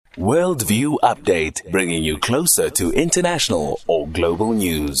Worldview Update, bringing you closer to international or global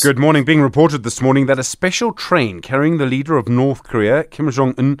news. Good morning. Being reported this morning that a special train carrying the leader of North Korea,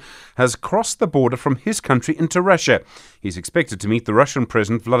 Jong Un, has crossed the border from his country into Russia. He's expected to meet the Russian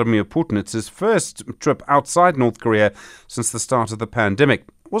President Vladimir Putin. It's his first trip outside North Korea since the start of the pandemic.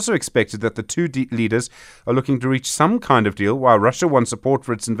 Also expected that the two leaders are looking to reach some kind of deal. While Russia wants support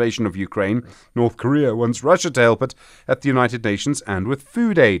for its invasion of Ukraine, North Korea wants Russia to help it at the United Nations and with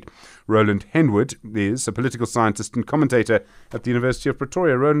food aid. Roland Henwood is a political scientist and commentator at the University of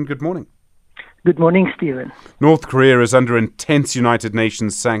Pretoria. Roland, good morning. Good morning, Stephen. North Korea is under intense United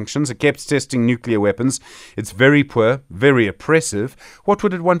Nations sanctions. It keeps testing nuclear weapons. It's very poor, very oppressive. What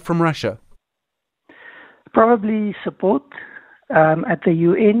would it want from Russia? Probably support at the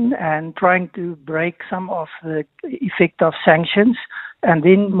UN and trying to break some of the effect of sanctions, and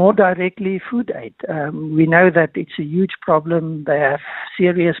then more directly food aid. We know that it's a huge problem. They have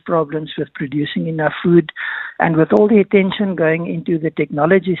serious problems with producing enough food, and with all the attention going into the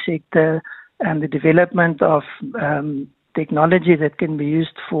technology sector and the development of technology that can be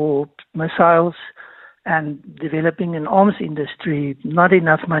used for missiles and developing an arms industry, not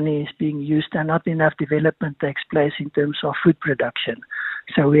enough money is being used and not enough development takes place in terms of food production.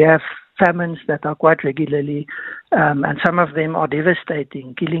 So we have famines that are quite regularly, and some of them are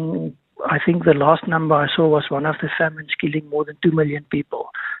devastating, killing, I think the last number I saw was one of the famines killing more than 2 million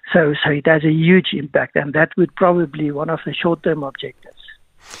people. So it has a huge impact, and that would probably be one of the short-term objectives.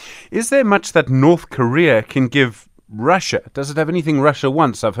 Is there much that North Korea can give Russia? Does it have anything Russia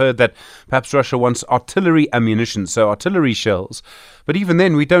wants? I've heard that perhaps Russia wants artillery ammunition, so artillery shells. But even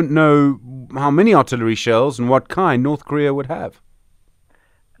then, we don't know how many artillery shells and what kind North Korea would have.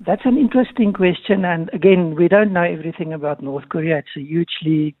 That's an interesting question. And again, we don't know everything about North Korea. It's a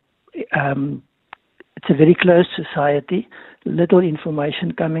hugely, it's a very closed society, little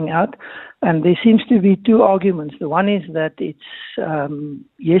information coming out. And there seems to be two arguments. The one is that it's,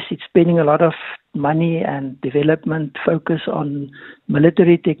 yes, it's spending a lot of money and development focus on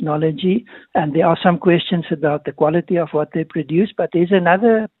military technology. And there are some questions about the quality of what they produce. But there's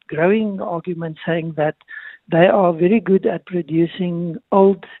another growing argument saying that they are very good at producing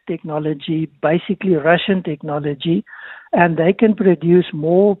old technology, basically Russian technology, and they can produce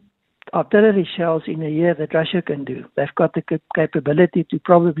more artillery shells in a year that Russia can do. They've got the capability to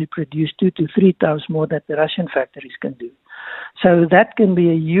probably produce 2 to 3 times more that the Russian factories can do. So that can be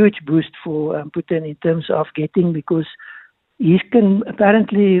a huge boost for Putin in terms of getting, because he can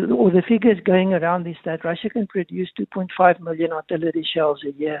apparently, or the figures going around is that Russia can produce 2.5 million artillery shells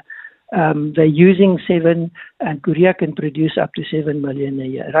a year. They're using 7, and Korea can produce up to 7 million a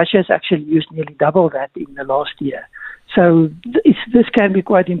year. Russia has actually used nearly double that in the last year. So this can be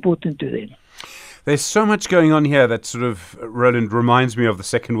quite important to them. There's so much going on here that sort of, Roland, reminds me of the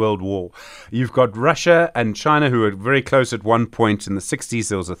Second World War. You've got Russia and China, who were very close at one point in the 60s.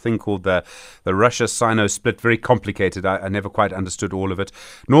 There was a thing called the Russia-Sino split, very complicated. I never quite understood all of it.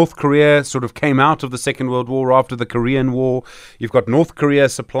 North Korea sort of came out of the Second World War after the Korean War. You've got North Korea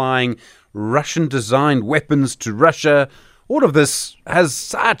supplying Russian-designed weapons to Russia. All of this has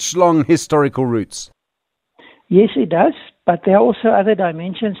such long historical roots. Yes, it does, but there are also other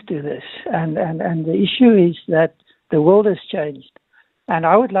dimensions to this. And the issue is that the world has changed. And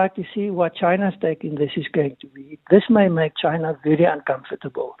I would like to see what China's take in this is going to be. This may make China very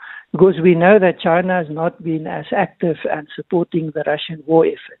uncomfortable, because we know that China has not been as active and supporting the Russian war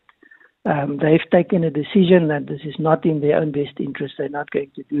effort. They've taken a decision that this is not in their own best interest. They're not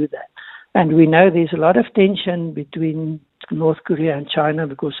going to do that. And we know there's a lot of tension between North Korea and China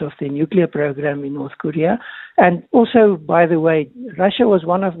because of the nuclear program in North Korea. And also, by the way, Russia was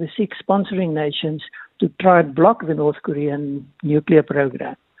one of the 6 sponsoring nations to try and block the North Korean nuclear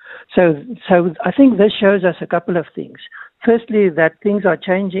program. So I think this shows us a couple of things. Firstly, that things are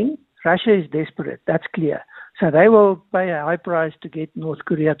changing. Russia is desperate. That's clear. So they will pay a high price to get North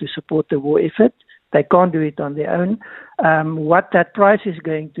Korea to support the war effort. They can't do it on their own. What that price is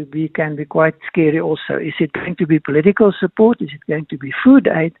going to be can be quite scary also. Is it going to be political support? Is it going to be food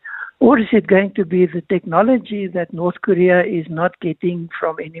aid? Or is it going to be the technology that North Korea is not getting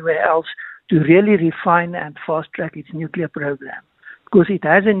from anywhere else to really refine and fast-track its nuclear program? Because it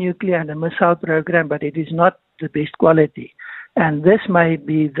has a nuclear and a missile program, but it is not the best quality. And this may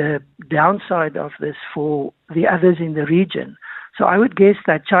be the downside of this for the others in the region. So I would guess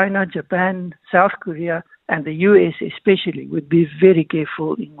that China, Japan, South Korea, and the US especially would be very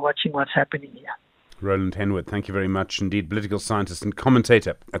careful in watching what's happening here. Roland Henwood, thank you very much indeed. Political scientist and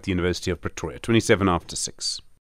commentator at the University of Pretoria, 27 after 6.